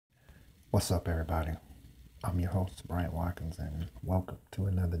What's up, everybody? I'm your host, Brian Watkins, and welcome to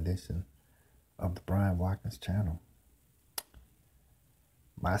another edition of the Brian Watkins channel.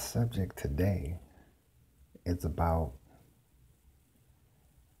 My subject today is about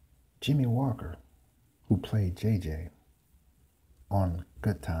Jimmie Walker, who played JJ on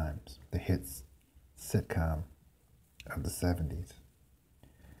Good Times, the hits sitcom of the 70s.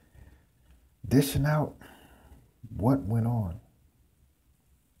 Dishing out what went on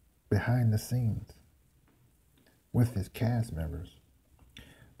behind the scenes with his cast members.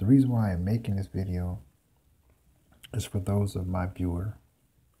 The reason why I'm making this video is for those of my viewer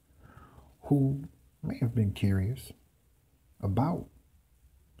who may have been curious about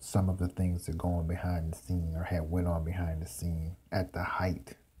some of the things that go on behind the scene or had went on behind the scene at the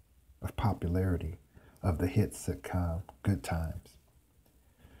height of popularity of the hit sitcom Good Times.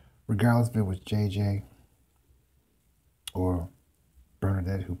 Regardless if it was JJ or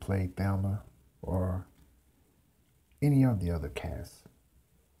Bernadette who played Thelma or any of the other casts.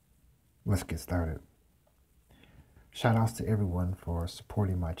 Let's get started. Shout outs to everyone for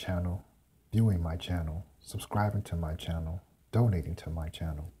supporting my channel, viewing my channel, subscribing to my channel, donating to my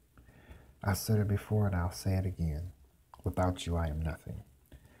channel. I said it before and I'll say it again. Without you, I am nothing.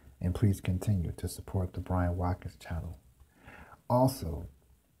 And please continue to support the Brian Watkins channel. Also,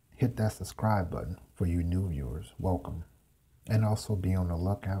 hit that subscribe button for you new viewers. Welcome. And also be on the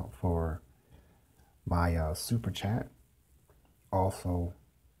lookout for my super chat. Also,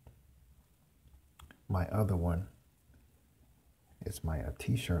 my other one is my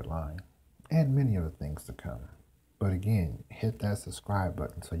t-shirt line and many other things to come. But again, hit that subscribe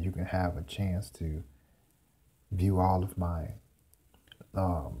button so you can have a chance to view all of my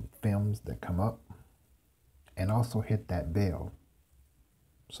films that come up, and also hit that bell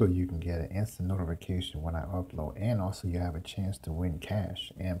so you can get an instant notification when I upload, and also you have a chance to win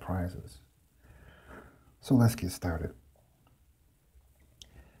cash and prizes. So let's get started.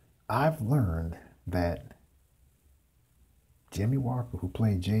 I've learned that Jimmie Walker, who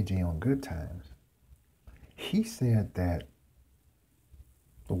played JJ on Good Times, he said that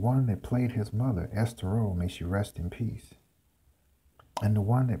the one that played his mother, Esther Rowe, may she rest in peace, and the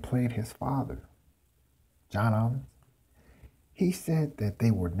one that played his father, John Allen, he said that they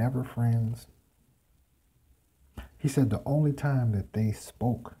were never friends. He said the only time that they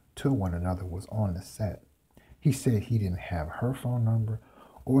spoke to one another was on the set. He said he didn't have her phone number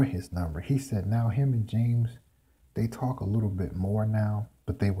or his number. He said now him and James, they talk a little bit more now,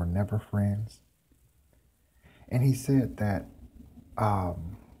 but they were never friends. And he said that all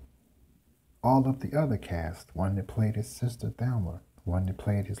of the other cast, one that played his sister Thelma, one that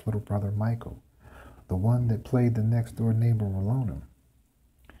played his little brother Michael, the one that played the next door neighbor Rolona,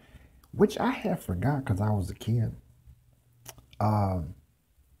 which I had forgot because I was a kid.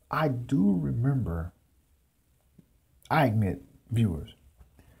 I do remember, I admit, viewers,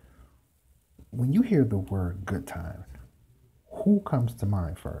 when you hear the word Good Times, who comes to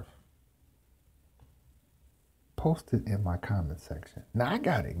mind first? Post it in my comment section. Now, I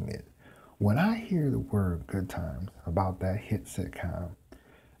gotta admit, when I hear the word Good Times about that hit sitcom,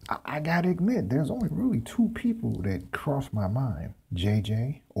 I gotta admit, there's only really two people that cross my mind.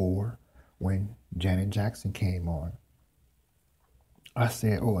 JJ, or when Janet Jackson came on, I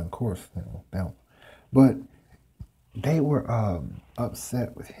said, oh, and of course, them. But they were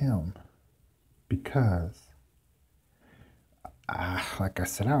upset with him because, like I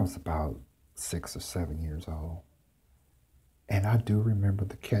said, I was about 6 or 7 years old. And I do remember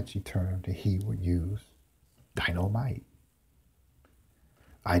the catchy term that he would use, dynamite.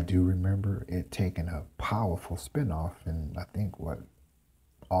 I do remember it taking a powerful spinoff in, I think,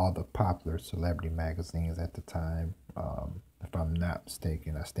 all the popular celebrity magazines at the time. If I'm not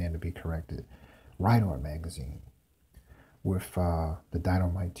mistaken, I stand to be corrected. Right On magazine, with the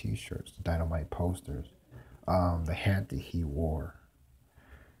Dynamite t-shirts, the Dynamite posters, the hat that he wore.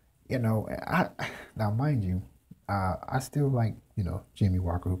 You know, now mind you, I still like, Jimmie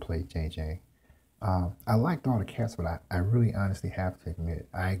Walker, who played JJ. I liked all the cast, but I really honestly have to admit,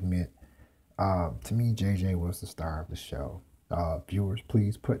 to me, JJ was the star of the show. Viewers,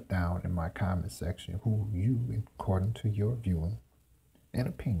 please put down in my comment section who you, according to your viewing and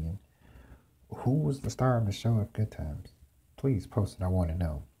opinion, who was the star of the show of Good Times. Please post it, I want to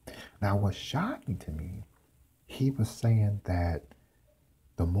know. Now, what's shocking to me, he was saying that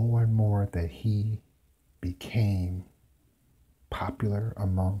the more and more that he became popular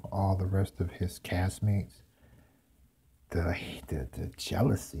among all the rest of his castmates, the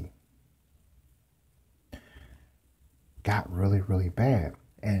jealousy got really, really bad.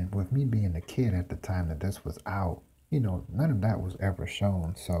 And with me being a kid at the time that this was out, none of that was ever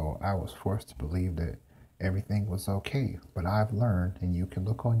shown. So I was forced to believe that everything was okay. But I've learned, and you can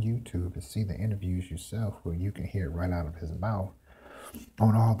look on YouTube and see the interviews yourself where you can hear it right out of his mouth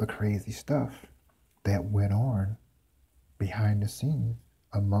on all the crazy stuff that went on behind the scenes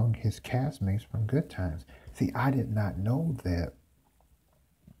among his castmates from Good Times. See, I did not know that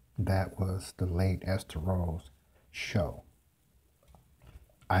that was the late Esther Rose show.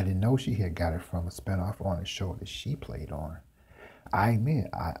 I didn't know she had got it from a spinoff on a show that she played on. I admit,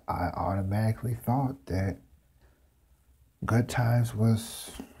 I automatically thought that Good Times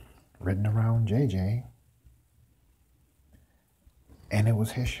was written around JJ and it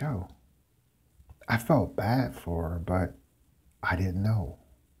was his show. I felt bad for her, but I didn't know.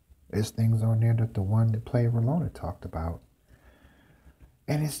 There's things on there that the one that played Rolona talked about.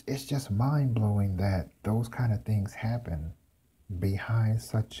 And it's just mind-blowing that those kind of things happen behind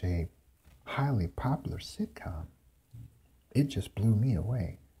such a highly popular sitcom. It just blew me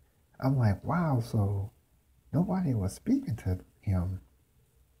away. I'm like, wow, so nobody was speaking to him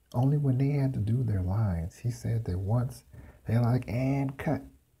only when they had to do their lines. He said that once they're like, and cut.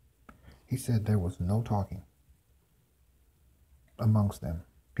 He said there was no talking amongst them.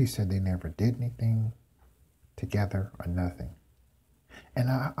 He said they never did anything together or nothing. And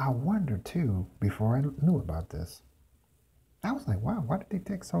I wondered too, before I knew about this, I was like, wow, why did they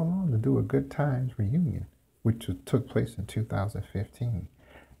take so long to do a Good Times reunion, which took place in 2015?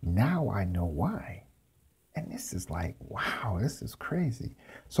 Now I know why. And this is like, wow, this is crazy.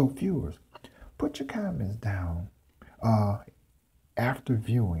 So viewers, put your comments down after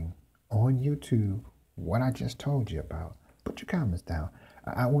viewing on YouTube what I just told you about. Put your comments down.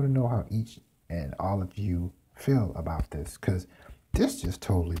 I want to know how each and all of you feel about this, because this just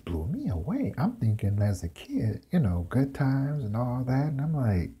totally blew me away. I'm thinking as a kid, Good Times and all that. And I'm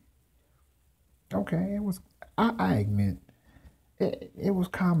like, okay, I admit, it was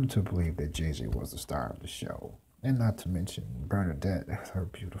common to believe that JJ was the star of the show. And not to mention Bernadette, her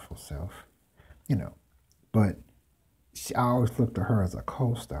beautiful self, But I always looked at her as a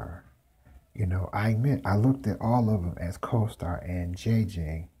co-star. I admit, I looked at all of them as co-star and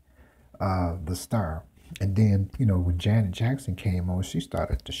JJ, the star. And then, when Janet Jackson came on, she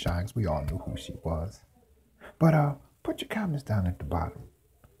started to shine. We all knew who she was. But put your comments down at the bottom.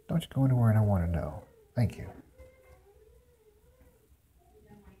 Don't you go anywhere, and I want to know. Thank you.